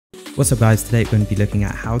What's up guys, today we're going to be looking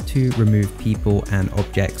at how to remove people and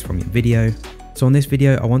objects from your video. So on this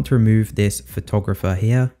video, I want to remove this photographer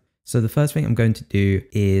here. So the first thing I'm going to do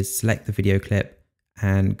is select the video clip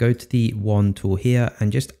and go to the wand tool here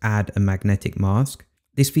and just add a magnetic mask.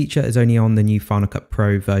 This feature is only on the new Final Cut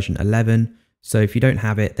Pro version 11. So if you don't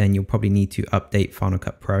have it, then you'll probably need to update Final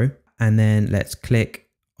Cut Pro. And then let's click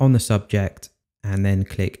on the subject and then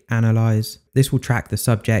click Analyze. This will track the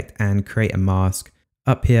subject and create a mask.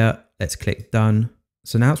 Up here, let's click Done.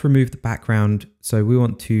 So now it's removed the background. So we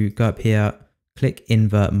want to go up here, click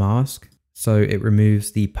Invert Mask. So it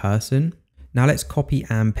removes the person. Now let's copy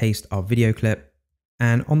and paste our video clip.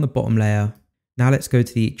 And on the bottom layer, now let's go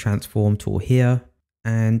to the Transform tool here.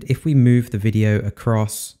 And if we move the video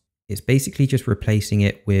across, it's basically just replacing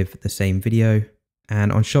it with the same video.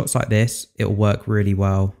 And on shots like this, it will work really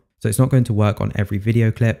well. So it's not going to work on every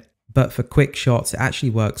video clip, but for quick shots, it actually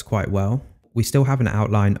works quite well. We still have an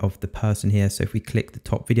outline of the person here. So if we click the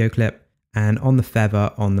top video clip and on the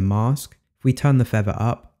feather on the mask, if we turn the feather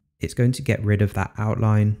up, it's going to get rid of that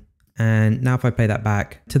outline. And now if I play that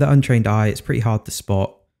back, to the untrained eye, it's pretty hard to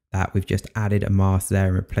spot that we've just added a mask there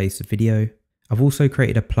and replaced the video. I've also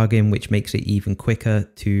created a plugin which makes it even quicker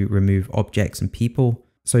to remove objects and people.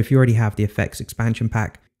 So if you already have the effects expansion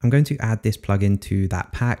pack, I'm going to add this plugin to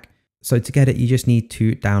that pack. So to get it, you just need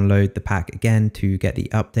to download the pack again to get the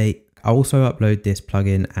update. I'll also upload this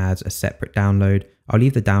plugin as a separate download. I'll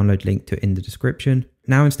leave the download link to it in the description.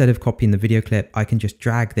 Now, instead of copying the video clip, I can just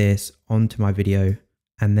drag this onto my video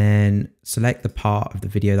and then select the part of the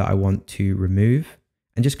video that I want to remove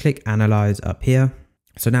and just click Analyze up here.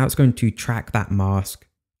 So now it's going to track that mask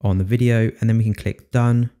on the video and then we can click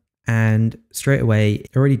Done. And straight away,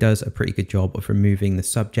 it already does a pretty good job of removing the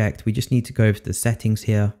subject. We just need to go over to the settings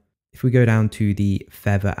here. If we go down to the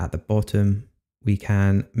feather at the bottom, we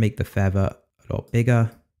can make the feather a lot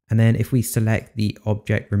bigger. And then if we select the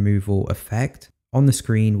object removal effect, on the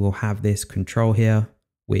screen, we'll have this control here,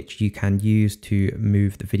 which you can use to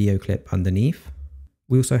move the video clip underneath.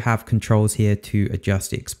 We also have controls here to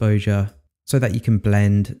adjust the exposure so that you can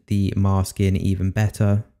blend the mask in even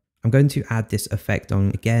better. I'm going to add this effect on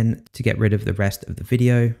again to get rid of the rest of the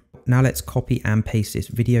video. Now let's copy and paste this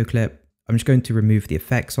video clip. I'm just going to remove the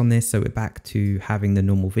effects on this. So we're back to having the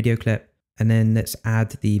normal video clip. And then let's add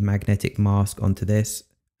the magnetic mask onto this.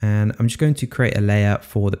 And I'm just going to create a layer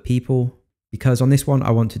for the people because on this one, I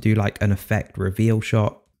want to do like an effect reveal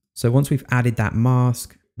shot. So once we've added that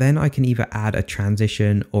mask, then I can either add a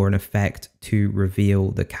transition or an effect to reveal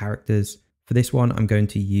the characters. For this one, I'm going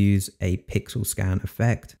to use a pixel scan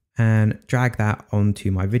effect and drag that onto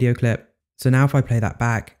my video clip. So now if I play that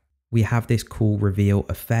back, we have this cool reveal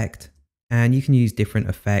effect and you can use different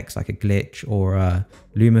effects like a glitch or a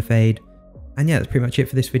luma fade. And yeah, that's pretty much it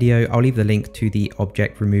for this video. I'll leave the link to the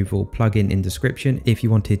object removal plugin in description if you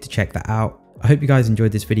wanted to check that out. I hope you guys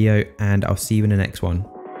enjoyed this video and I'll see you in the next one.